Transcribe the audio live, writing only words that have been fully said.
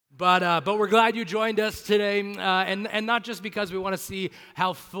But we're glad you joined us today, and not just because we want to see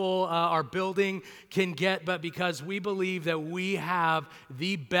how full our building can get, but because we believe that we have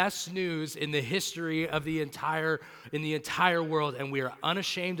the best news in the history of the entire world, and we are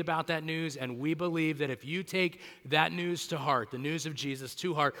unashamed about that news. And we believe that if you take that news to heart, the news of Jesus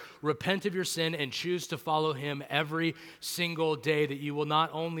to heart, repent of your sin and choose to follow Him every single day, that you will not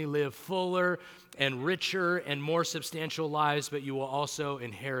only live fuller and richer and more substantial lives, but you will also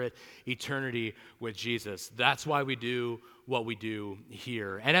inherit eternity with Jesus. That's why we do what we do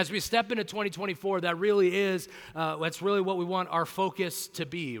here. And as we step into 2024, that's really what we want our focus to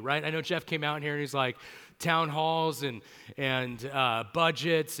be, right? I know Jeff came out here and he's like, town halls and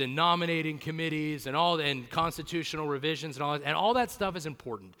budgets and nominating committees and constitutional revisions and all that stuff is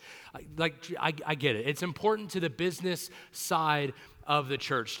important. I get it. It's important to the business side of the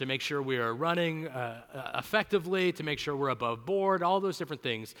church to make sure we are running effectively, to make sure we're above board, all those different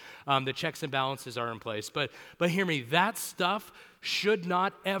things. The checks and balances are in place. But hear me, that stuff should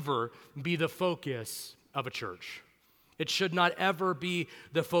not ever be the focus of a church. It should not ever be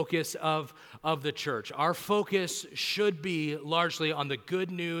the focus of the church. Our focus should be largely on the good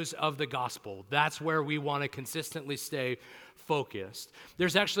news of the gospel. That's where we want to consistently stay focused.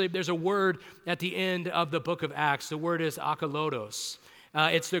 There's a word at the end of the book of Acts. The word is akalotos.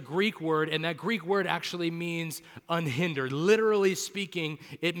 It's the Greek word, and that Greek word actually means unhindered. Literally speaking,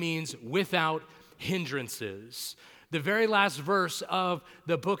 it means without hindrances. The very last verse of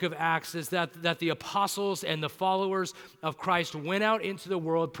the book of Acts is that the apostles and the followers of Christ went out into the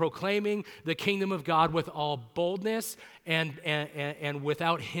world proclaiming the kingdom of God with all boldness and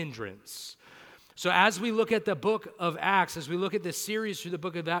without hindrance. So as we look at the book of Acts, as we look at this series through the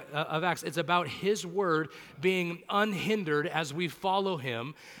book of Acts, it's about His word being unhindered as we follow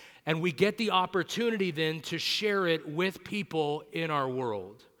Him, and we get the opportunity then to share it with people in our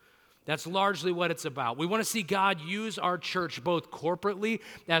world. That's largely what it's about. We want to see God use our church both corporately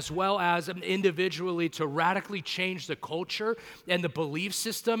as well as individually to radically change the culture and the belief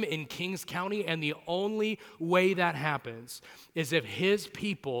system in Kings County. And the only way that happens is if His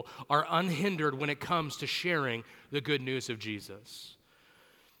people are unhindered when it comes to sharing the good news of Jesus.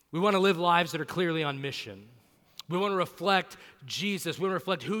 We want to live lives that are clearly on mission. We want to reflect Jesus. We want to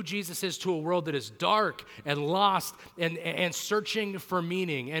reflect who Jesus is to a world that is dark and lost and searching for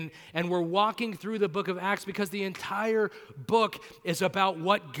meaning. And we're walking through the book of Acts because the entire book is about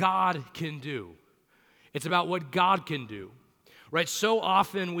what God can do. It's about what God can do, right? So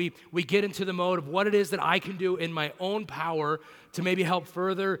often we get into the mode of what it is that I can do in my own power to maybe help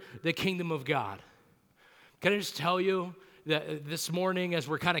further the kingdom of God. Can I just tell you that this morning, as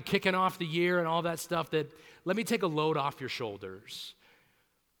we're kind of kicking off the year and all that stuff, that let me take a load off your shoulders.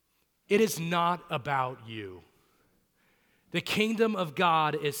 It is not about you. The kingdom of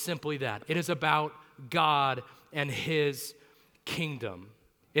God is simply that. It is about God and His kingdom.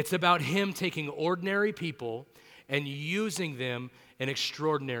 It's about Him taking ordinary people and using them in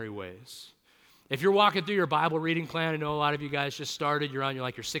extraordinary ways. If you're walking through your Bible reading plan, I know a lot of you guys just started, you're on your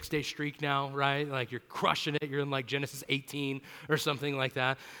 6-day streak now, right? Like you're crushing it. You're in Genesis 18 or something like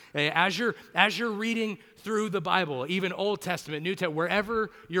that. As you're reading through the Bible, even Old Testament, New Testament,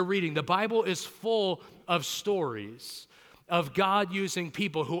 wherever you're reading, the Bible is full of stories of God using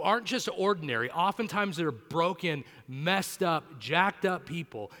people who aren't just ordinary. Oftentimes they're broken, messed up, jacked up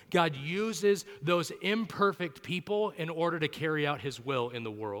people. God uses those imperfect people in order to carry out His will in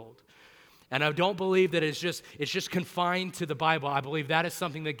the world. And I don't believe that it's just confined to the Bible. I believe that is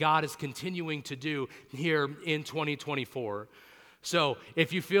something that God is continuing to do here in 2024. So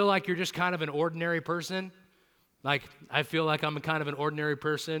if you feel like you're just kind of an ordinary person, like I feel like I'm a kind of an ordinary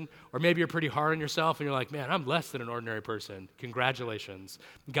person, or maybe you're pretty hard on yourself and you're like, man, I'm less than an ordinary person. Congratulations.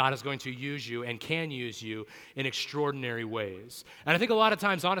 God is going to use you and can use you in extraordinary ways. And I think a lot of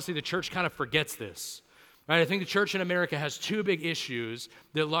times, honestly, the church kind of forgets this. Right, I think the church in America has two big issues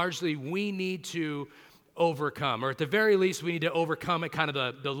that largely we need to overcome, or at the very least, we need to overcome at kind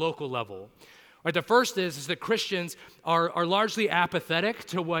of the local level. Right, the first is that Christians are largely apathetic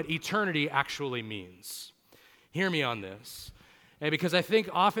to what eternity actually means. Hear me on this, because I think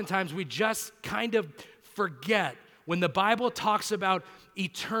oftentimes we just kind of forget when the Bible talks about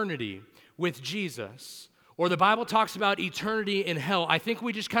eternity with Jesus, or the Bible talks about eternity in hell. I think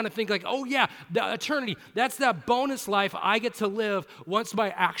we just kind of think like, oh yeah, the eternity, that's that bonus life I get to live once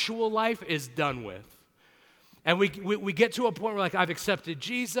my actual life is done with. And we get to a point where I've accepted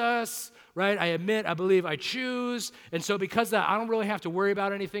Jesus, right? I admit, I believe, I choose. And so because of that, I don't really have to worry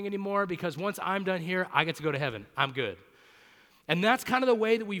about anything anymore because once I'm done here, I get to go to heaven. I'm good. And that's kind of the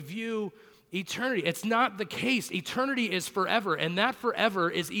way that we view Eternity. It's not the case. Eternity is forever, and that forever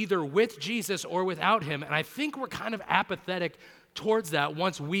is either with Jesus or without him. And I think we're kind of apathetic towards that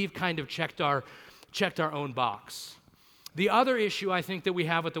once we've kind of checked our own box. The other issue I think that we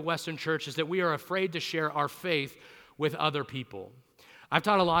have with the Western church is that we are afraid to share our faith with other people. I've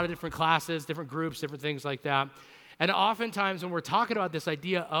taught a lot of different classes, different groups, different things like that. And oftentimes when we're talking about this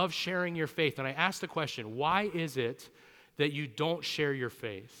idea of sharing your faith, and I ask the question, why is it that you don't share your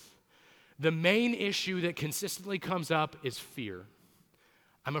faith? The main issue that consistently comes up is fear.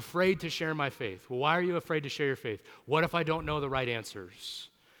 I'm afraid to share my faith. Well, why are you afraid to share your faith? What if I don't know the right answers?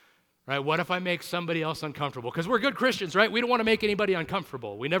 Right? What if I make somebody else uncomfortable? Because we're good Christians, right? We don't want to make anybody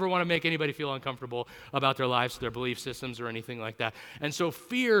uncomfortable. We never want to make anybody feel uncomfortable about their lives, their belief systems, or anything like that. And so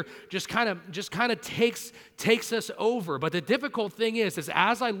fear just kind of takes us over. But the difficult thing is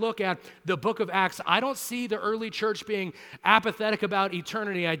as I look at the book of Acts, I don't see the early church being apathetic about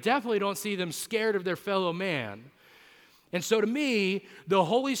eternity. I definitely don't see them scared of their fellow man. And so to me, the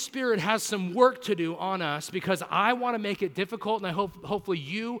Holy Spirit has some work to do on us because I want to make it difficult, and I hope hopefully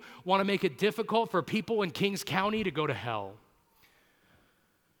you want to make it difficult for people in Kings County to go to hell.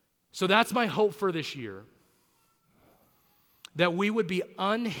 So that's my hope for this year, that we would be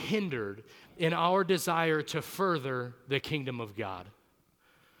unhindered in our desire to further the kingdom of God.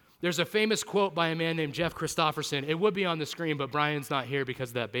 There's a famous quote by a man named Jeff Christopherson. It would be on the screen, but Brian's not here because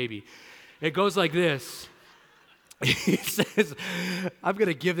of that baby. It goes like this. He says, I'm going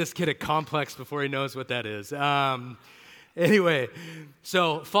to give this kid a complex before he knows what that is. Anyway,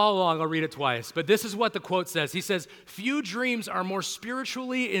 so follow along. I'll read it twice. But this is what the quote says. He says, few dreams are more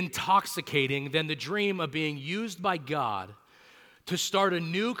spiritually intoxicating than the dream of being used by God to start a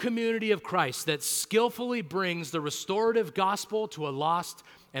new community of Christ that skillfully brings the restorative gospel to a lost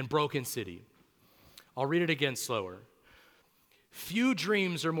and broken city. I'll read it again slower. Few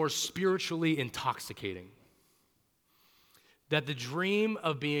dreams are more spiritually intoxicating that the dream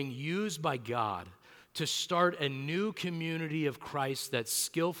of being used by God to start a new community of Christ that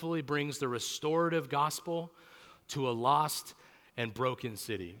skillfully brings the restorative gospel to a lost and broken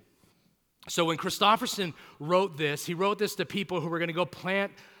city. So when Christopherson wrote this, he wrote this to people who were going to go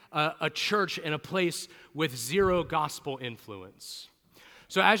plant a church in a place with zero gospel influence.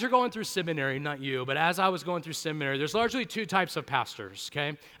 So as you're going through seminary, not you, but as I was going through seminary, there's largely two types of pastors,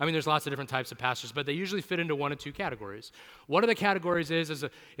 okay? I mean, there's lots of different types of pastors, but they usually fit into one of two categories. One of the categories is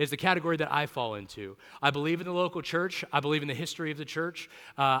the category that I fall into. I believe in the local church. I believe in the history of the church.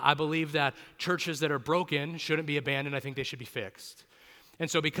 I believe that churches that are broken shouldn't be abandoned. I think they should be fixed.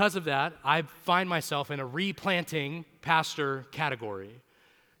 And so because of that, I find myself in a replanting pastor category,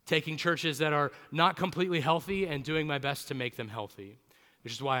 taking churches that are not completely healthy and doing my best to make them healthy,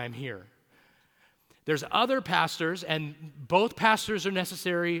 which is why I'm here. There's other pastors, and both pastors are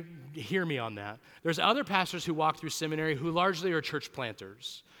necessary. Hear me on that. There's other pastors who walk through seminary who largely are church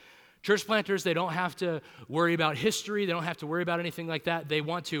planters. Church planters, they don't have to worry about history. They don't have to worry about anything like that. They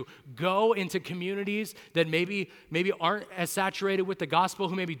want to go into communities that maybe aren't as saturated with the gospel,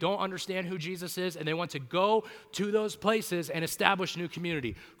 who maybe don't understand who Jesus is, and they want to go to those places and establish new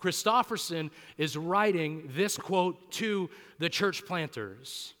community. Christopherson is writing this quote to the church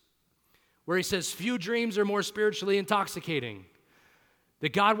planters, where he says, few dreams are more spiritually intoxicating.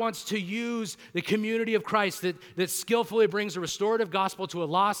 That God wants to use the community of Christ that skillfully brings a restorative gospel to a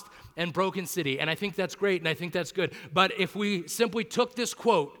lost and broken city. And I think that's great, and I think that's good. But if we simply took this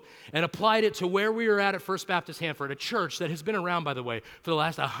quote and applied it to where we were at First Baptist Hanford, a church that has been around, by the way, for the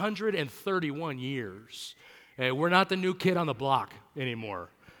last 131 years. We're not the new kid on the block anymore.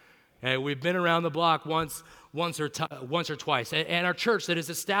 We've been around the block once or twice. And our church that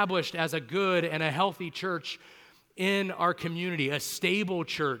is established as a good and a healthy church in our community, a stable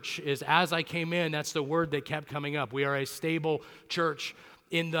church is, as I came in, that's the word that kept coming up. We are a stable church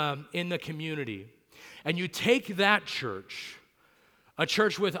in the community. And you take that church, a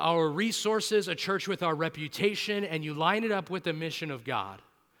church with our resources, a church with our reputation, and you line it up with the mission of God,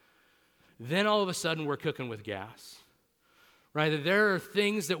 then all of a sudden we're cooking with gas. Right? That there are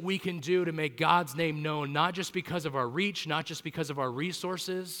things that we can do to make God's name known, not just because of our reach, not just because of our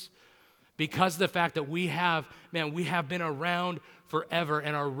resources, because of the fact that we have been around forever,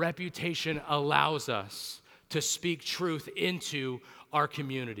 and our reputation allows us to speak truth into our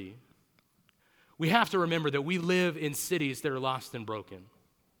community. We have to remember that we live in cities that are lost and broken.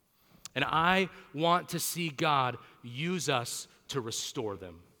 And I want to see God use us to restore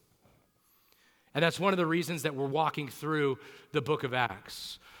them. And that's one of the reasons that we're walking through the book of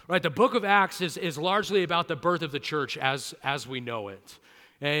Acts. Right? The book of Acts is largely about the birth of the church as we know it.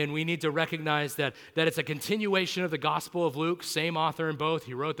 And we need to recognize that it's a continuation of the Gospel of Luke, same author in both.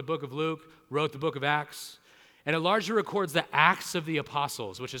 He wrote the book of Luke, wrote the book of Acts. And it largely records the Acts of the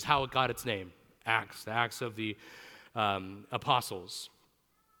Apostles, which is how it got its name, Acts, the Acts of the Apostles.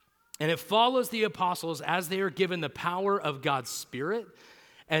 And it follows the apostles as they are given the power of God's Spirit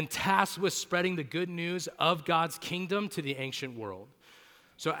and tasked with spreading the good news of God's kingdom to the ancient world.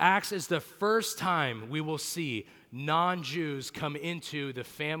 So Acts is the first time we will see non-Jews come into the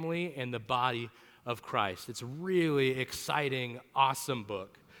family and the body of Christ. It's a really exciting, awesome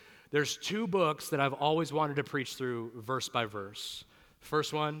book. There's two books that I've always wanted to preach through verse by verse.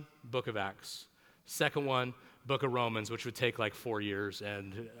 First one, book of Acts. Second one, book of Romans, which would take like 4 years,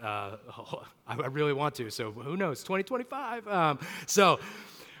 and I really want to, so who knows, 2025. So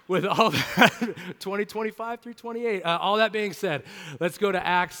with all that, 2025 through 28, all that being said, let's go to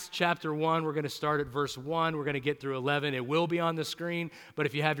Acts chapter 1. We're going to start at verse 1. We're going to get through 11. It will be on the screen, but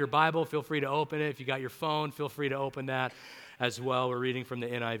if you have your Bible, feel free to open it. If you got your phone, feel free to open that as well. We're reading from the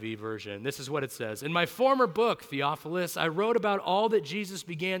NIV version. This is what it says. In my former book, Theophilus, I wrote about all that Jesus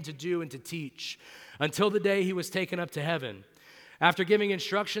began to do and to teach until the day he was taken up to heaven, after giving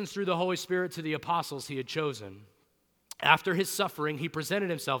instructions through the Holy Spirit to the apostles he had chosen. After his suffering, he presented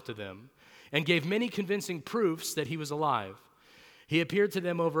himself to them and gave many convincing proofs that he was alive. He appeared to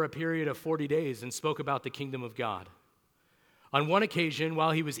them over a period of 40 days and spoke about the kingdom of God. On one occasion,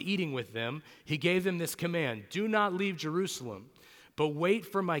 while he was eating with them, he gave them this command: do not leave Jerusalem, but wait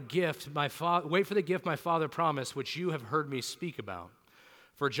for the gift my Father promised, which you have heard me speak about.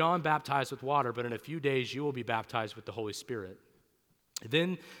 For John baptized with water, but in a few days you will be baptized with the Holy Spirit.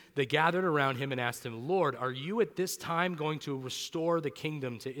 Then they gathered around him and asked him, Lord, are you at this time going to restore the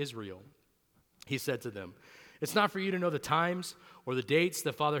kingdom to Israel? He said to them, it's not for you to know the times or the dates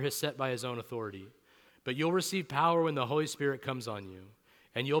the Father has set by his own authority, but you'll receive power when the Holy Spirit comes on you,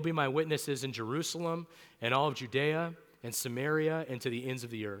 and you'll be my witnesses in Jerusalem and all of Judea and Samaria and to the ends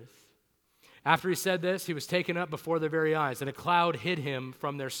of the earth. After he said this, he was taken up before their very eyes, and a cloud hid him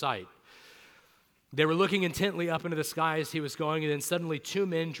from their sight. They were looking intently up into the sky as he was going, and then suddenly 2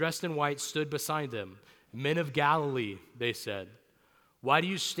 men dressed in white stood beside them. Men of Galilee, they said, why do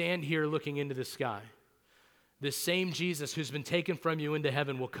you stand here looking into the sky? This same Jesus who's been taken from you into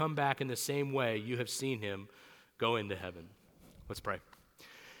heaven will come back in the same way you have seen him go into heaven. Let's pray.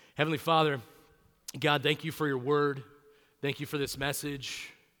 Heavenly Father, God, thank you for your word. Thank you for this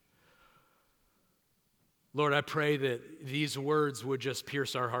message. Lord, I pray that these words would just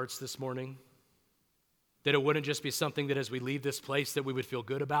pierce our hearts this morning, that it wouldn't just be something that as we leave this place that we would feel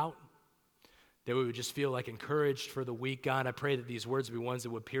good about, that we would just feel like encouraged for the week. God, I pray that these words would be ones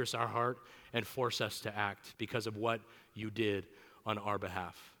that would pierce our heart and force us to act because of what you did on our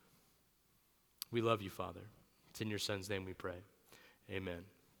behalf. We love you, Father. It's in your Son's name we pray. Amen.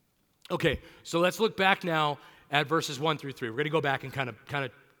 Okay, so let's look back now at verses 1 through 3. We're going to go back and kind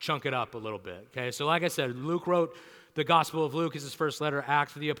of chunk it up a little bit. Okay, so like I said, Luke wrote the Gospel of Luke as his first letter,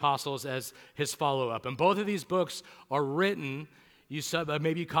 Acts of the Apostles as his follow-up. And both of these books are written,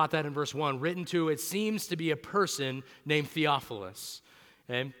 maybe you caught that in verse 1, written to, it seems to be a person named Theophilus.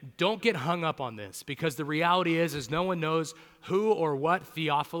 And don't get hung up on this, because the reality is no one knows who or what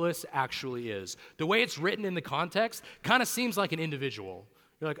Theophilus actually is. The way it's written in the context kind of seems like an individual.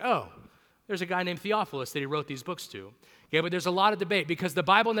 You're like, oh, there's a guy named Theophilus that he wrote these books to. Yeah, but there's a lot of debate because the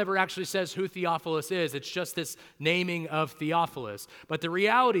Bible never actually says who Theophilus is. It's just this naming of Theophilus. But the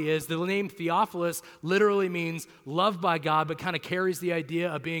reality is the name Theophilus literally means loved by God, but kind of carries the idea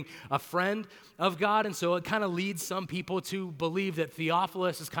of being a friend of God. And so it kind of leads some people to believe that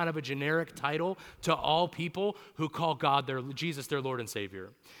Theophilus is kind of a generic title to all people who call God, Jesus, their Lord and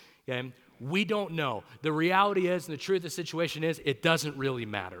Savior. Okay? We don't know. The reality is, and the truth of the situation is, it doesn't really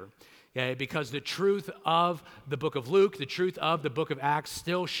matter. Okay, because the truth of the book of Luke, the truth of the book of Acts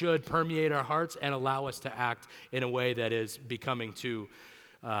still should permeate our hearts and allow us to act in a way that is becoming to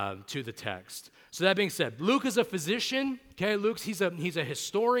the text. So that being said, Luke is a physician. Okay, he's a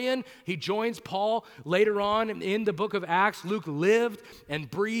historian. He joins Paul later on in the book of Acts. Luke lived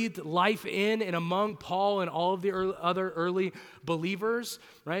and breathed life in and among Paul and all of the other early believers.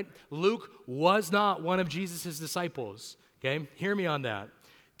 Right? Luke was not one of Jesus' disciples. Okay, hear me on that.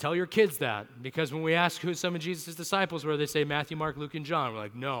 Tell your kids that, because when we ask who some of Jesus' disciples were, they say Matthew, Mark, Luke, and John. We're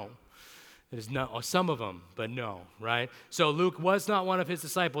like, no, it is not. Some of them, but no, right? So Luke was not one of his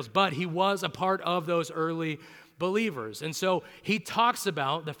disciples, but he was a part of those early believers. And so he talks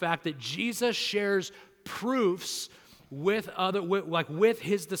about the fact that Jesus shares proofs with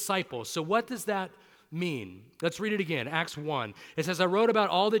his disciples. So what does that mean? Let's read it again, Acts 1. It says, I wrote about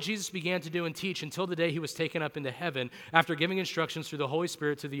all that Jesus began to do and teach until the day he was taken up into heaven, after giving instructions through the Holy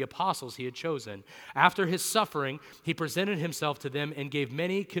Spirit to the apostles he had chosen. After his suffering, he presented himself to them and gave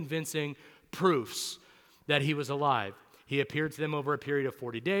many convincing proofs that he was alive. He appeared to them over a period of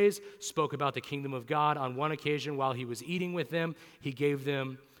 40 days, spoke about the kingdom of God. On one occasion, while he was eating with them, he gave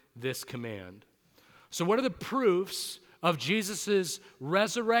them this command. So what are the proofs of Jesus'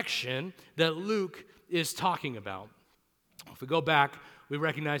 resurrection that Luke is talking about? If we go back, we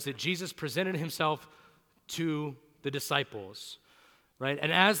recognize that Jesus presented himself to the disciples, right?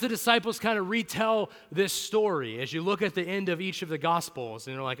 And as the disciples kind of retell this story, as you look at the end of each of the Gospels,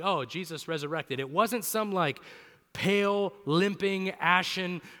 and they're like, oh, Jesus resurrected. It wasn't some like pale, limping,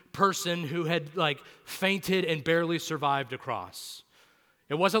 ashen person who had like fainted and barely survived a cross.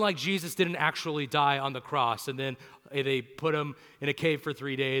 It wasn't like Jesus didn't actually die on the cross and then they put him in a cave for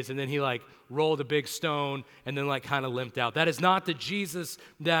 3 days and then he like rolled a big stone and then like kind of limped out. That is not the Jesus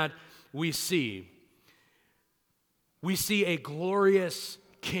that we see. We see a glorious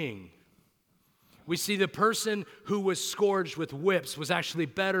king. We see the person who was scourged with whips was actually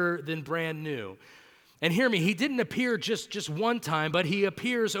better than brand new. And hear me, he didn't appear just one time, but he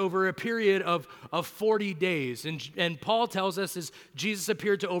appears over a period of 40 days. And Paul tells us is Jesus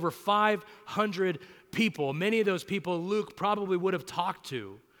appeared to over 500 people. Many of those people Luke probably would have talked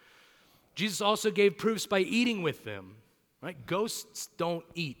to. Jesus also gave proofs by eating with them, right? Ghosts don't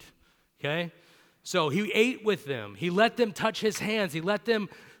eat, okay? So he ate with them. He let them touch his hands. He let them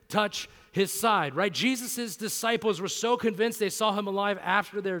touch his side, right? Jesus' disciples were so convinced they saw him alive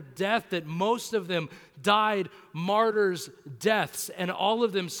after their death that most of them died martyrs' deaths, and all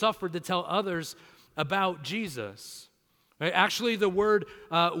of them suffered to tell others about Jesus. Right? Actually, the word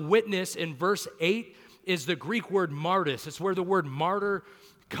witness in verse 8 is the Greek word martyrs. It's where the word martyr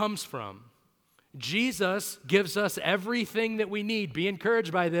comes from. Jesus gives us everything that we need. Be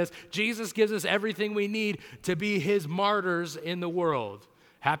encouraged by this. Jesus gives us everything we need to be his martyrs in the world.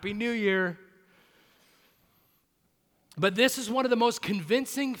 Happy New Year. But this is one of the most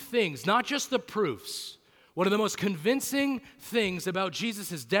convincing things, not just the proofs, one of the most convincing things about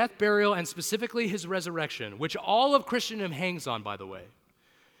Jesus' death, burial, and specifically his resurrection, which all of Christendom hangs on, by the way.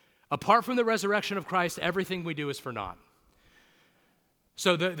 Apart from the resurrection of Christ, everything we do is for naught.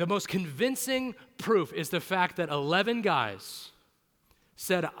 So the most convincing proof is the fact that 11 guys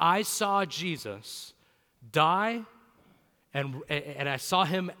said, I saw Jesus die, and I saw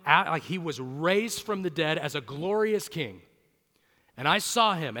him like he was raised from the dead as a glorious king. And I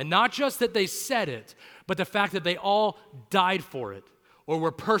saw him. And not just that they said it, but the fact that they all died for it or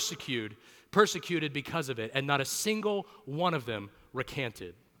were persecuted because of it. And not a single one of them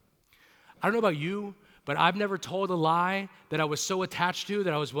recanted. I don't know about you, but I've never told a lie that I was so attached to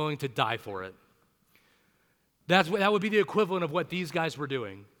that I was willing to die for it. That would be the equivalent of what these guys were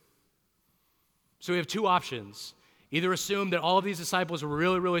doing. So we have two options. Either assume that all of these disciples were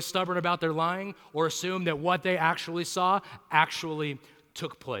really, really stubborn about their lying, or assume that what they actually saw actually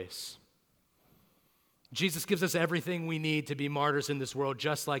took place. Jesus gives us everything we need to be martyrs in this world,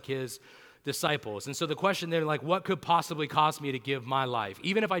 just like his disciples. And so the question then, like, what could possibly cause me to give my life,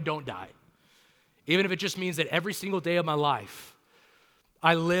 even if I don't die? Even if it just means that every single day of my life,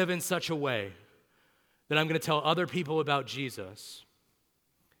 I live in such a way that I'm going to tell other people about Jesus.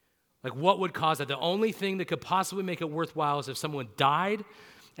 Like, what would cause that? The only thing that could possibly make it worthwhile is if someone died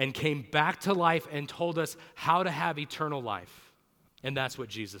and came back to life and told us how to have eternal life. And that's what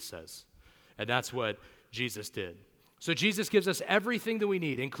Jesus says. And that's what Jesus did. So Jesus gives us everything that we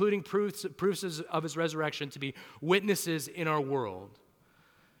need, including proofs of his resurrection, to be witnesses in our world.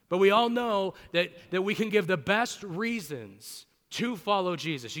 But we all know that we can give the best reasons to follow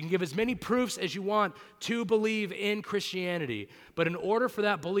Jesus. You can give as many proofs as you want to believe in Christianity. But in order for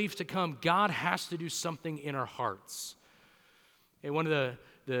that belief to come, God has to do something in our hearts. And one of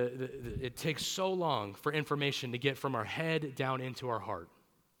it takes so long for information to get from our head down into our heart.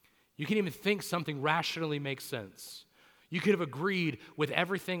 You can even think something rationally makes sense. You could have agreed with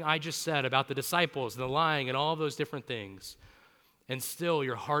everything I just said about the disciples and the lying and all those different things. And still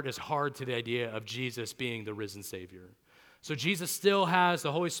your heart is hard to the idea of Jesus being the risen Savior. So Jesus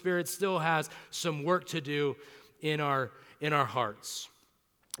the Holy Spirit still has some work to do in our hearts.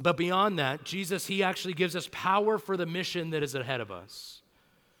 But beyond that, Jesus, he actually gives us power for the mission that is ahead of us.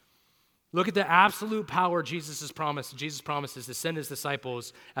 Look at the absolute power Jesus promises to send his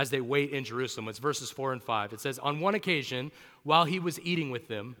disciples as they wait in Jerusalem. It's verses 4 and 5. It says, on one occasion, while he was eating with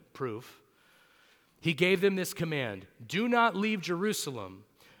them, proof, he gave them this command, do not leave Jerusalem,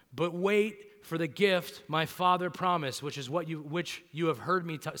 but wait for the gift my Father promised, which you have heard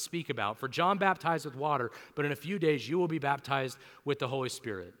me speak about. For John baptized with water, but in a few days you will be baptized with the Holy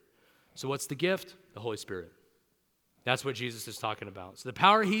Spirit. So what's the gift? The Holy Spirit. That's what Jesus is talking about. So the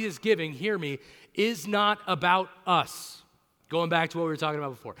power he is giving, hear me, is not about us. Going back to what we were talking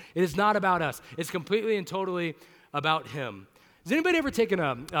about before. It is not about us. It's completely and totally about him. Has anybody ever taken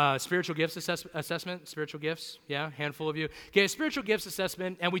a spiritual gifts assessment? Spiritual gifts? Yeah, handful of you. Okay, a spiritual gifts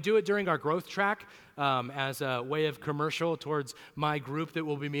assessment, and we do it during our growth track as a way of commercial towards my group that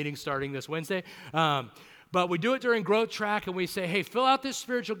we'll be meeting starting this Wednesday. But we do it during growth track, and we say, hey, fill out this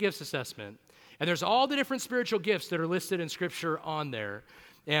spiritual gifts assessment. And there's all the different spiritual gifts that are listed in Scripture on there.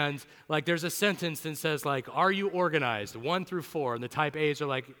 And like there's a sentence that says like, are you organized? 1 through 4. And the type A's are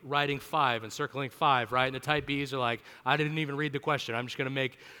like writing 5 and circling 5, right? And the type B's are like, I didn't even read the question. I'm just going to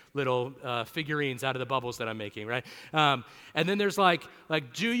make little figurines out of the bubbles that I'm making, right? And then there's like,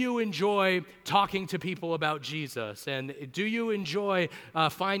 do you enjoy talking to people about Jesus? And do you enjoy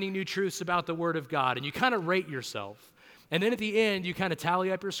finding new truths about the Word of God? And you kind of rate yourself. And then at the end, you kind of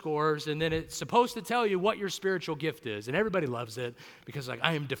tally up your scores, and then it's supposed to tell you what your spiritual gift is. And everybody loves it because, like,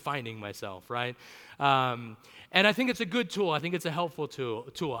 I am defining myself, right? And I think it's a good tool. I think it's a helpful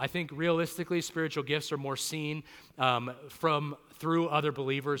tool. I think realistically, spiritual gifts are more seen through other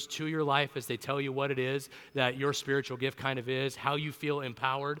believers to your life as they tell you what it is that your spiritual gift kind of is, how you feel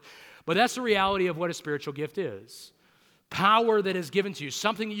empowered. But that's the reality of what a spiritual gift is. Power that is given to you,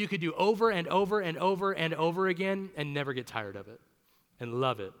 something that you could do over and over and over and over again and never get tired of it and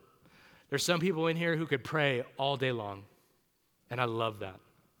love it. There's some people in here who could pray all day long, and I love that.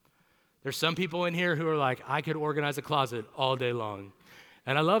 There's some people in here who are like, I could organize a closet all day long,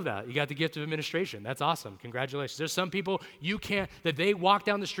 and I love that. You got the gift of administration. That's awesome. Congratulations. There's some people that they walk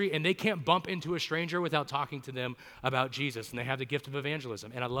down the street and they can't bump into a stranger without talking to them about Jesus, and they have the gift of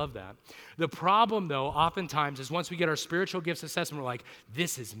evangelism, and I love that. The problem, though, oftentimes is once we get our spiritual gifts assessment, we're like,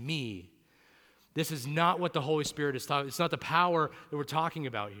 this is me. This is not what the Holy Spirit is talking. It's not the power that we're talking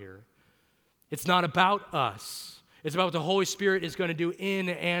about here. It's not about us. It's about what the Holy Spirit is going to do in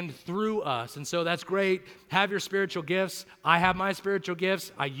and through us. And so that's great. Have your spiritual gifts. I have my spiritual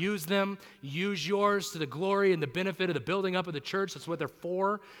gifts. I use them. Use yours to the glory and the benefit of the building up of the church. That's what they're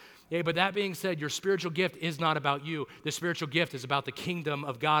for. Yeah, but that being said, your spiritual gift is not about you. The spiritual gift is about the kingdom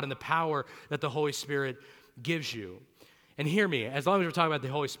of God and the power that the Holy Spirit gives you. And hear me, as long as we're talking about the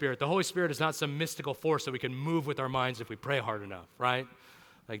Holy Spirit is not some mystical force that we can move with our minds if we pray hard enough, right?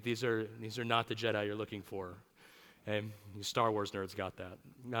 Like these are not the Jedi you're looking for. And you Star Wars nerds got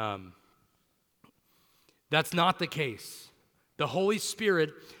that. That's not the case. The Holy Spirit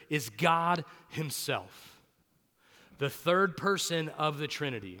is God himself, the third person of the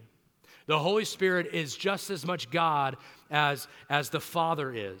Trinity. The Holy Spirit is just as much God as the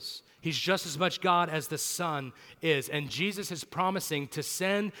Father is. He's just as much God as the Son is. And Jesus is promising to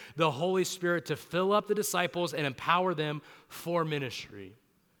send the Holy Spirit to fill up the disciples and empower them for ministry.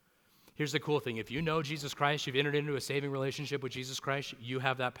 Here's the cool thing. If you know Jesus Christ, you've entered into a saving relationship with Jesus Christ, you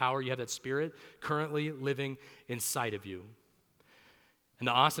have that power, you have that Spirit currently living inside of you. And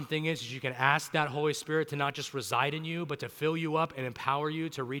the awesome thing is you can ask that Holy Spirit to not just reside in you, but to fill you up and empower you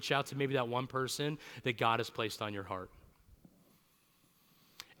to reach out to maybe that one person that God has placed on your heart.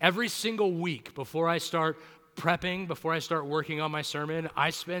 Every single week before I start prepping, before I start working on my sermon, I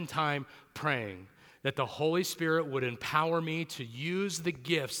spend time praying that the Holy Spirit would empower me to use the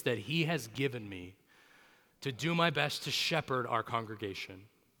gifts that he has given me to do my best to shepherd our congregation.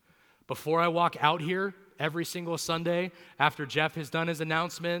 Before I walk out here every single Sunday, after Jeff has done his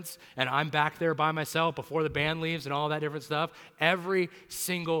announcements, and I'm back there by myself before the band leaves and all that different stuff, every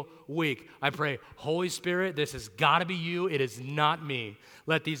single week I pray, Holy Spirit, this has got to be you. It is not me.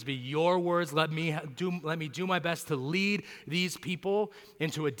 Let these be your words. Let me do my best to lead these people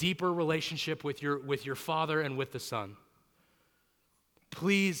into a deeper relationship with your Father and with the Son.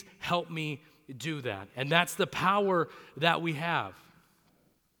 Please help me do that. And that's the power that we have.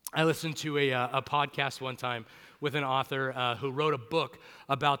 I listened to a podcast one time with an author who wrote a book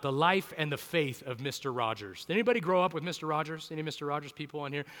about the life and the faith of Mr. Rogers. Did anybody grow up with Mr. Rogers? Any Mr. Rogers people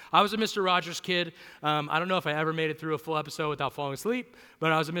on here? I was a Mr. Rogers kid. I don't know if I ever made it through a full episode without falling asleep,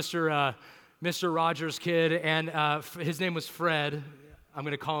 but I was a Mr. Rogers kid, and his name was Fred. I'm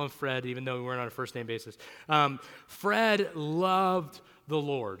going to call him Fred, even though we weren't on a first-name basis. Fred loved the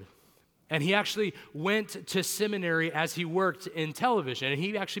Lord. And he actually went to seminary as he worked in television. And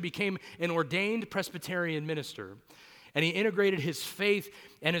he actually became an ordained Presbyterian minister. And he integrated his faith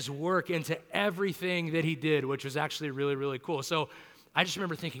and his work into everything that he did, which was actually really, really cool. So I just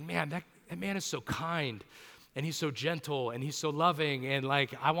remember thinking, man, that man is so kind And he's so gentle and he's so loving and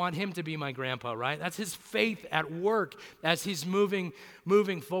like, I want him to be my grandpa, right? That's his faith at work as he's moving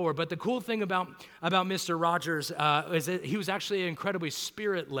forward. But the cool thing about Mr. Rogers is that he was actually an incredibly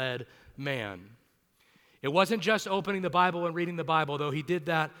spirit-led man. It wasn't just opening the Bible and reading the Bible, though he did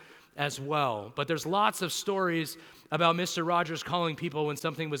that as well. But there's lots of stories about Mr. Rogers calling people when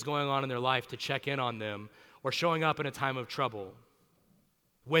something was going on in their life to check in on them or showing up in a time of trouble.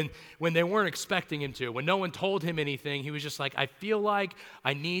 When they weren't expecting him to, when no one told him anything, he was just like, I feel like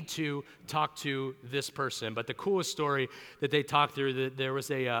I need to talk to this person. But the coolest story that they talked through, that there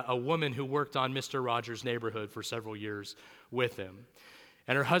was a woman who worked on Mr. Rogers' neighborhood for several years with him.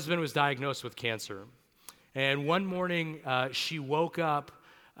 And her husband was diagnosed with cancer. And one morning, she woke up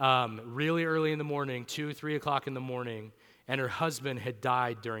really early in the morning, 2, 3 o'clock in the morning, and her husband had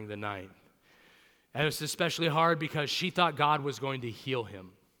died during the night. And it was especially hard because she thought God was going to heal him.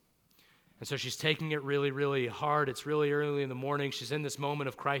 And so she's taking it really, really hard. It's really early in the morning. She's in this moment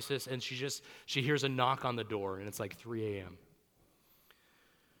of crisis, and she hears a knock on the door, and it's like 3 a.m.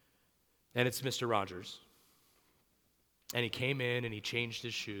 And it's Mr. Rogers. And he came in, and he changed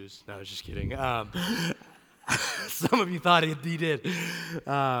his shoes. No, I was just kidding. Some of you thought he did.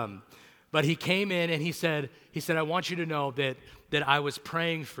 But he came in, and he said, I want you to know that I was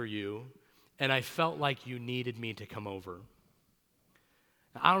praying for you, and I felt like you needed me to come over.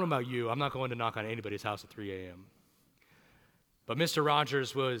 Now, I don't know about you. I'm not going to knock on anybody's house at 3 a.m. But Mr.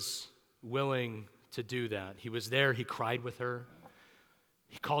 Rogers was willing to do that. He was there. He cried with her.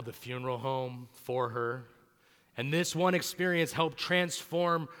 He called the funeral home for her. And this one experience helped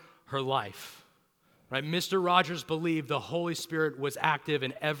transform her life. Right? Mr. Rogers believed the Holy Spirit was active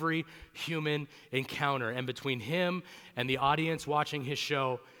in every human encounter. And between him and the audience watching his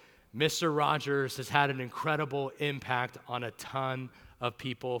show, Mr. Rogers has had an incredible impact on a ton of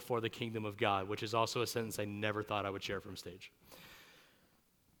people for the kingdom of God, which is also a sentence I never thought I would share from stage.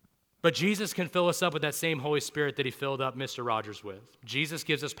 But Jesus can fill us up with that same Holy Spirit that he filled up Mr. Rogers with. Jesus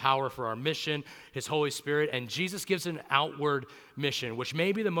gives us power for our mission, his Holy Spirit, and Jesus gives an outward mission, which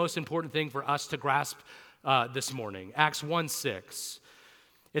may be the most important thing for us to grasp this morning. Acts 1:6.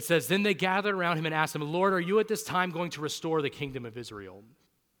 It says, Then they gathered around him and asked him, Lord, are you at this time going to restore the kingdom of Israel?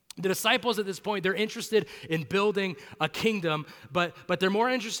 The disciples at this point, they're interested in building a kingdom, but they're more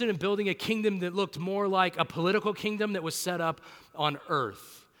interested in building a kingdom that looked more like a political kingdom that was set up on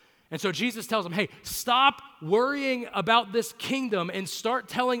earth. And so Jesus tells them, hey, stop worrying about this kingdom and start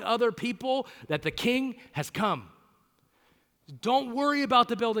telling other people that the king has come. Don't worry about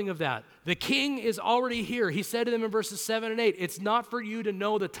the building of that. The king is already here. He said to them in verses 7 and 8, it's not for you to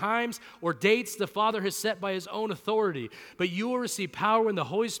know the times or dates the Father has set by his own authority, but you will receive power when the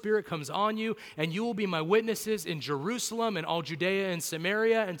Holy Spirit comes on you, and you will be my witnesses in Jerusalem and all Judea and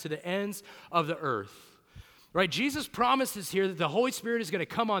Samaria and to the ends of the earth. Right? Jesus promises here that the Holy Spirit is going to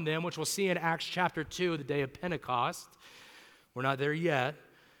come on them, which we'll see in Acts chapter 2, the day of Pentecost. We're not there yet.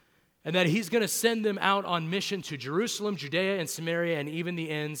 And that he's going to send them out on mission to Jerusalem, Judea, and Samaria, and even the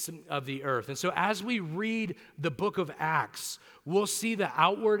ends of the earth. And so as we read the book of Acts, we'll see the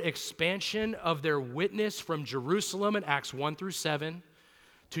outward expansion of their witness from Jerusalem in Acts 1 through 7,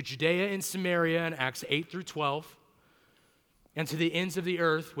 to Judea and Samaria in Acts 8 through 12, and to the ends of the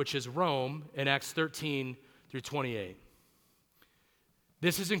earth, which is Rome, in Acts 13 through 28.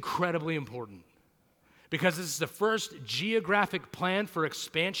 This is incredibly important, because this is the first geographic plan for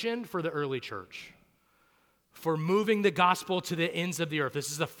expansion for the early church, for moving the gospel to the ends of the earth.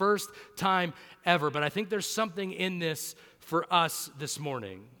 This is the first time ever, but I think there's something in this for us this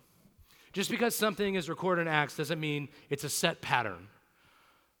morning. Just because something is recorded in Acts doesn't mean it's a set pattern,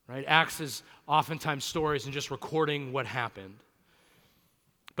 right? Acts is oftentimes stories and just recording what happened.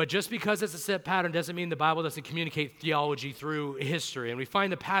 But just because it's a set pattern doesn't mean the Bible doesn't communicate theology through history. And we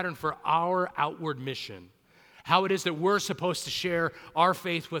find the pattern for our outward mission, how it is that we're supposed to share our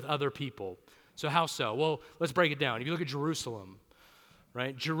faith with other people. So how so? Well, let's break it down. If you look at Jerusalem,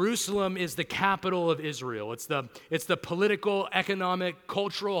 right? Jerusalem is the capital of Israel. It's the political, economic,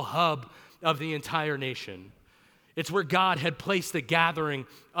 cultural hub of the entire nation. It's where God had placed the gathering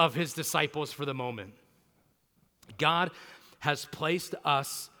of his disciples for the moment. God has placed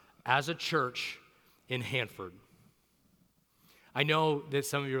us as a church in Hanford. I know that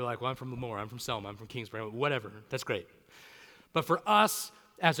some of you are like, well, I'm from Lemoore, I'm from Selma, I'm from Kingsbury, whatever, that's great. But for us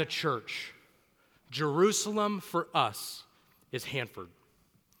as a church, Jerusalem for us is Hanford,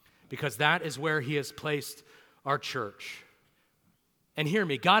 because that is where he has placed our church. And hear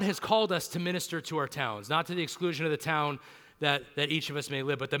me, God has called us to minister to our towns, not to the exclusion of the town that each of us may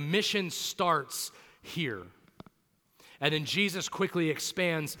live, but the mission starts here. And then Jesus quickly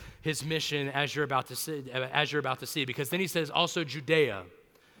expands his mission as you're about to see, because then he says also Judea.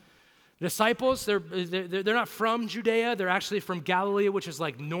 Disciples, they're not from Judea. They're actually from Galilee, which is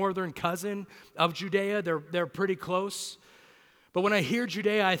like northern cousin of Judea. They're pretty close. But when I hear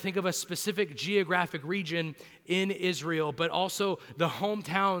Judea, I think of a specific geographic region in Israel, but also the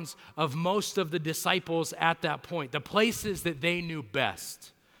hometowns of most of the disciples at that point, the places that they knew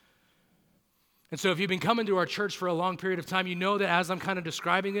best. And so if you've been coming to our church for a long period of time, you know that as I'm kind of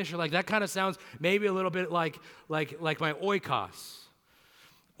describing this, you're like, that kind of sounds maybe a little bit like my oikos.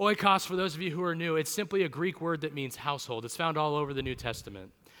 Oikos, for those of you who are new, it's simply a Greek word that means household. It's found all over the New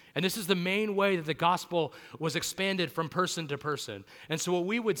Testament. And this is the main way that the gospel was expanded from person to person. And so what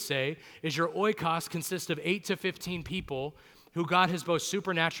we would say is your oikos consists of 8 to 15 people who God has both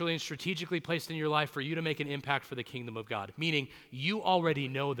supernaturally and strategically placed in your life for you to make an impact for the kingdom of God, meaning you already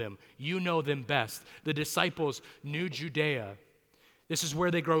know them. You know them best. The disciples knew Judea. This is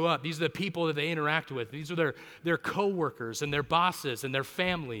where they grow up. These are the people that they interact with. These are their co-workers and their bosses and their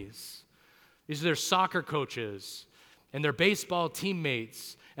families. These are their soccer coaches and their baseball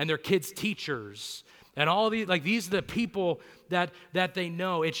teammates and their kids' teachers, and all these, these are the people that they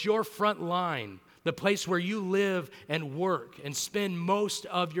know. It's your front line, the place where you live and work and spend most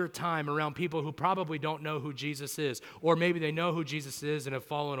of your time around people who probably don't know who Jesus is, or maybe they know who Jesus is and have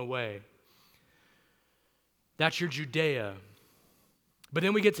fallen away. That's your Judea. But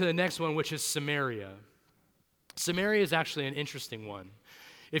then we get to the next one, which is Samaria. Samaria is actually an interesting one.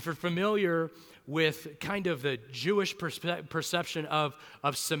 If you're familiar with kind of the Jewish perception of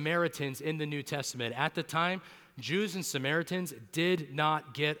Samaritans in the New Testament, at the time, Jews and Samaritans did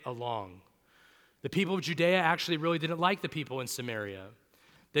not get along. The people of Judea actually really didn't like the people in Samaria.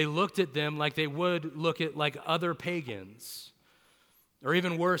 They looked at them like they would look at like other pagans. Or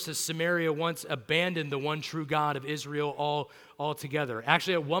even worse, as Samaria once abandoned the one true God of Israel altogether.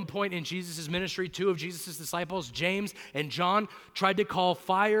 Actually, at one point in Jesus' ministry, 2 of Jesus' disciples, James and John, tried to call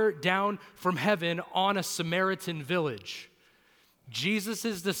fire down from heaven on a Samaritan village.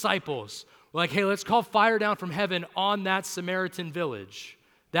 Jesus' disciples were like, hey, let's call fire down from heaven on that Samaritan village.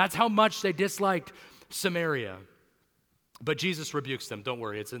 That's how much they disliked Samaria. But Jesus rebukes them. Don't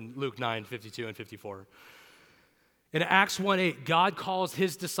worry, it's in Luke 9:52 and 54. In Acts 1:8, God calls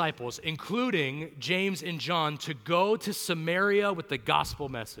his disciples, including James and John, to go to Samaria with the gospel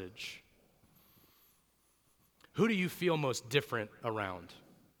message. Who do you feel most different around?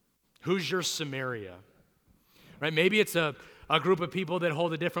 Who's your Samaria? Right? Maybe it's a group of people that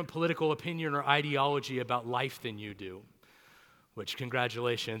hold a different political opinion or ideology about life than you do, which,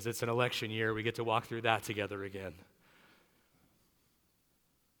 congratulations, it's an election year. We get to walk through that together again.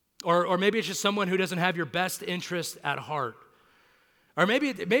 Or maybe it's just someone who doesn't have your best interest at heart. Or maybe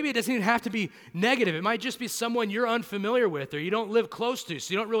it doesn't even have to be negative. It might just be someone you're unfamiliar with or you don't live close to,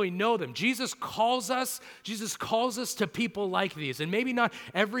 so you don't really know them. Jesus calls us to people like these. And maybe not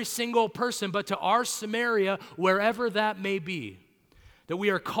every single person, but to our Samaria, wherever that may be. That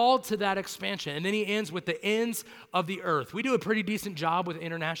we are called to that expansion. And then he ends with the ends of the earth. We do a pretty decent job with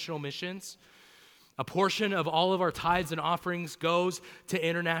international missions. A portion of all of our tithes and offerings goes to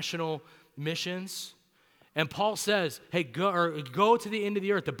international missions. And Paul says, hey, go to the end of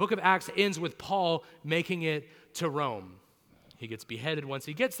the earth. The book of Acts ends with Paul making it to Rome. He gets beheaded once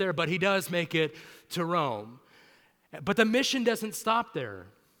he gets there, but he does make it to Rome. But the mission doesn't stop there.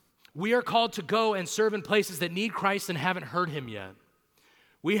 We are called to go and serve in places that need Christ and haven't heard him yet.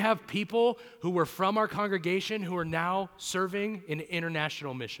 We have people who were from our congregation who are now serving in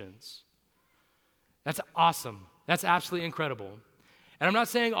international missions. That's awesome. That's absolutely incredible. And I'm not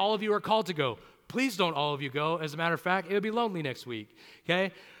saying all of you are called to go. Please don't all of you go. As a matter of fact, it would be lonely next week,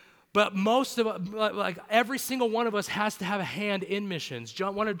 okay? But every single one of us has to have a hand in missions.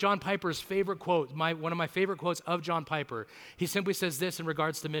 One of John Piper's favorite quotes, one of my favorite quotes of John Piper, he simply says this in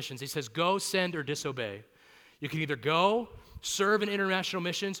regards to missions. He says, go, send, or disobey. You can either go, serve in international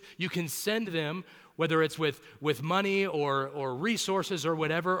missions. You can send them, whether it's with money or resources or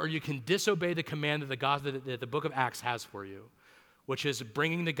whatever, or you can disobey the command that the book of Acts has for you, which is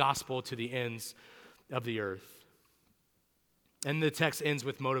bringing the gospel to the ends of the earth. And the text ends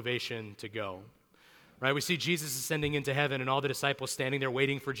with motivation to go. Right? We see Jesus ascending into heaven and all the disciples standing there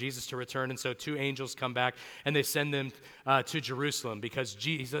waiting for Jesus to return. And so 2 angels come back and they send them to Jerusalem because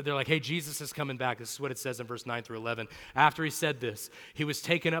they're like, hey, Jesus is coming back. This is what it says in verse 9 through 11. After he said this, he was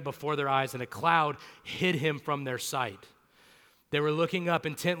taken up before their eyes and a cloud hid him from their sight. They were looking up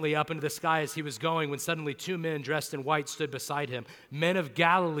intently up into the sky as he was going when suddenly 2 men dressed in white stood beside him. Men of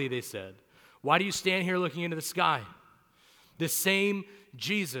Galilee, they said, why do you stand here looking into the sky? the same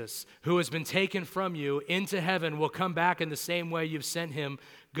Jesus who has been taken from you into heaven will come back in the same way you've seen him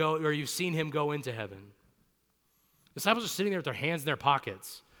go into heaven. The disciples are sitting there with their hands in their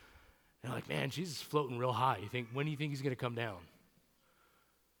pockets. They're like, man, Jesus is floating real high. When do you think he's going to come down?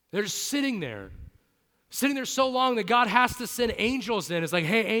 They're just sitting there so long that God has to send angels in. It's like,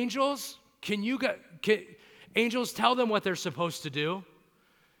 hey, angels, angels tell them what they're supposed to do?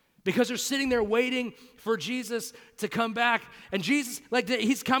 Because they're sitting there waiting for Jesus to come back. And Jesus,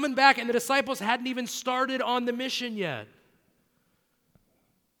 he's coming back, and the disciples hadn't even started on the mission yet.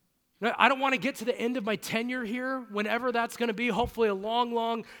 I don't want to get to the end of my tenure here, whenever that's going to be, hopefully a long,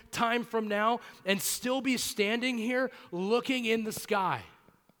 long time from now, and still be standing here looking in the sky.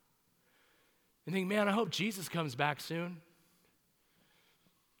 And think, man, I hope Jesus comes back soon.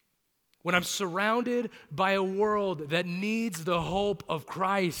 When I'm surrounded by a world that needs the hope of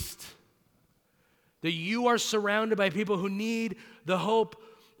Christ, that you are surrounded by people who need the hope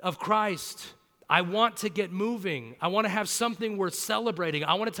of Christ, I want to get moving. I want to have something worth celebrating.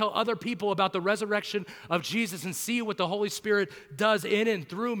 I want to tell other people about the resurrection of Jesus and see what the Holy Spirit does in and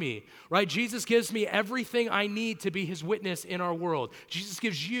through me, right? Jesus gives me everything I need to be his witness in our world. Jesus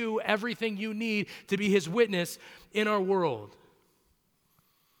gives you everything you need to be his witness in our world.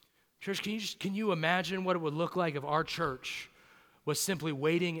 Church, can you imagine what it would look like if our church was simply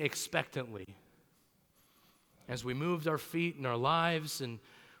waiting expectantly as we moved our feet in our lives and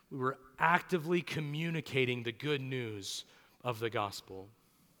we were actively communicating the good news of the gospel?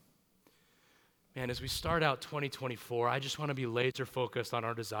 Man, as we start out 2024, I just want to be laser focused on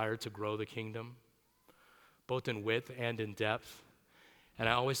our desire to grow the kingdom, both in width and in depth. And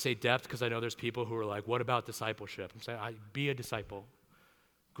I always say depth because I know there's people who are like, what about discipleship? I'm saying, be a disciple.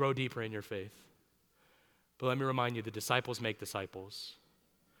 Grow deeper in your faith. But let me remind you, the disciples make disciples.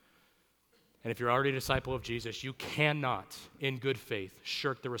 And if you're already a disciple of Jesus, you cannot, in good faith,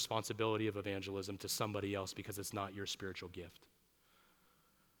 shirk the responsibility of evangelism to somebody else because it's not your spiritual gift.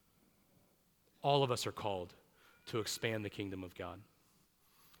 All of us are called to expand the kingdom of God.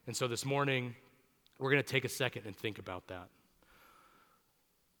 And so this morning, we're going to take a second and think about that.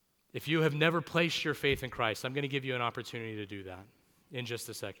 If you have never placed your faith in Christ, I'm going to give you an opportunity to do that in just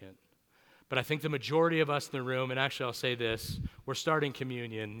a second. But I think the majority of us in the room, and actually I'll say this, we're starting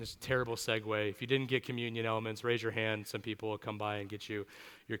communion. This is a terrible segue. If you didn't get communion elements, raise your hand. Some people will come by and get you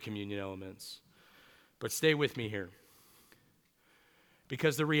your communion elements. But stay with me here.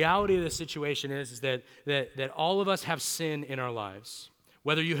 Because the reality of the situation is that all of us have sin in our lives.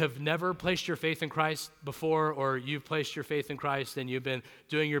 Whether you have never placed your faith in Christ before or you've placed your faith in Christ and you've been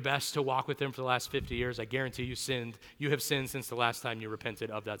doing your best to walk with him for the last 50 years, I guarantee you have sinned since the last time you repented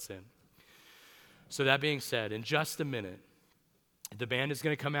of that sin. So that being said, in just a minute, the band is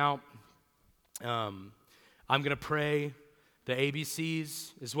going to come out. I'm going to pray. The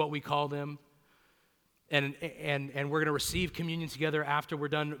ABCs is what we call them. And we're going to receive communion together after we're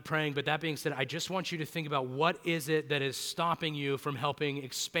done praying. But that being said, I just want you to think about what is it that is stopping you from helping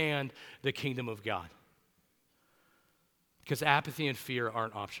expand the kingdom of God? Because apathy and fear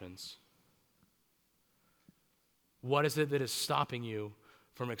aren't options. What is it that is stopping you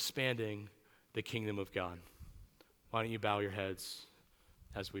from expanding the kingdom of God? Why don't you bow your heads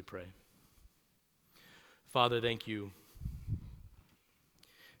as we pray? Father, thank you.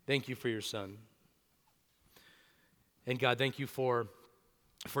 Thank you for your Son. And God, thank you for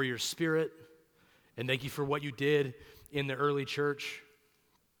your Spirit, and thank you for what you did in the early church.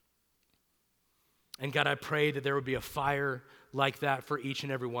 And God, I pray that there would be a fire like that for each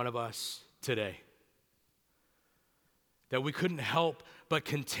and every one of us today. That we couldn't help but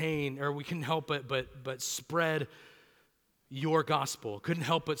contain, or we couldn't help but spread your gospel, couldn't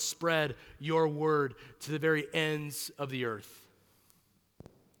help but spread your word to the very ends of the earth.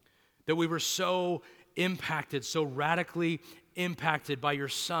 That we were so impacted, so radically impacted by your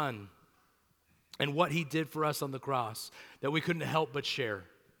Son and what he did for us on the cross that we couldn't help but share.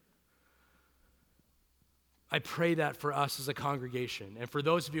 I pray that for us as a congregation, and for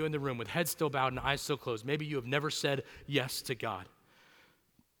those of you in the room with heads still bowed and eyes still closed, maybe you have never said yes to God,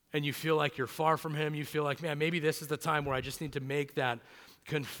 and you feel like you're far from him. You feel like, man, maybe this is the time where I just need to make that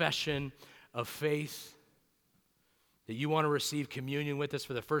confession of faith, that you want to receive communion with us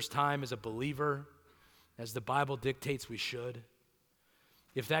for the first time as a believer, as the Bible dictates we should.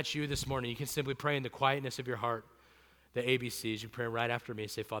 If that's you this morning, you can simply pray in the quietness of your heart the ABCs. You pray right after me.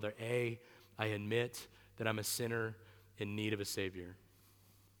 Say, Father, A, I admit that I'm a sinner in need of a Savior.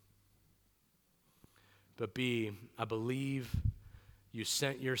 But B, I believe you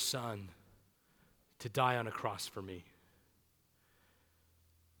sent your Son to die on a cross for me.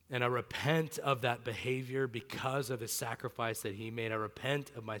 And I repent of that behavior because of his sacrifice that he made. I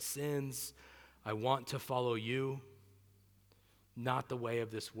repent of my sins. I want to follow you, not the way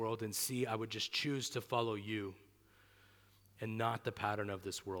of this world. And see, I would just choose to follow you and not the pattern of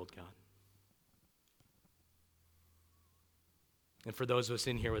this world, God. And for those of us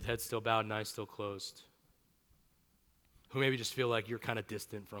in here with heads still bowed and eyes still closed, who maybe just feel like you're kind of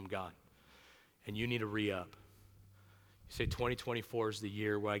distant from God and you need to re-up. You say 2024 is the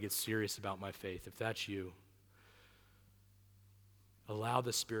year where I get serious about my faith. If that's you, allow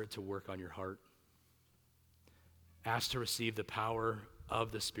the Spirit to work on your heart. Ask to receive the power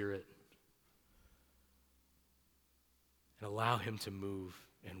of the Spirit and allow him to move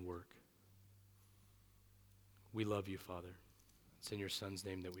and work. We love you, Father. It's in your Son's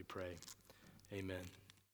name that we pray. Amen.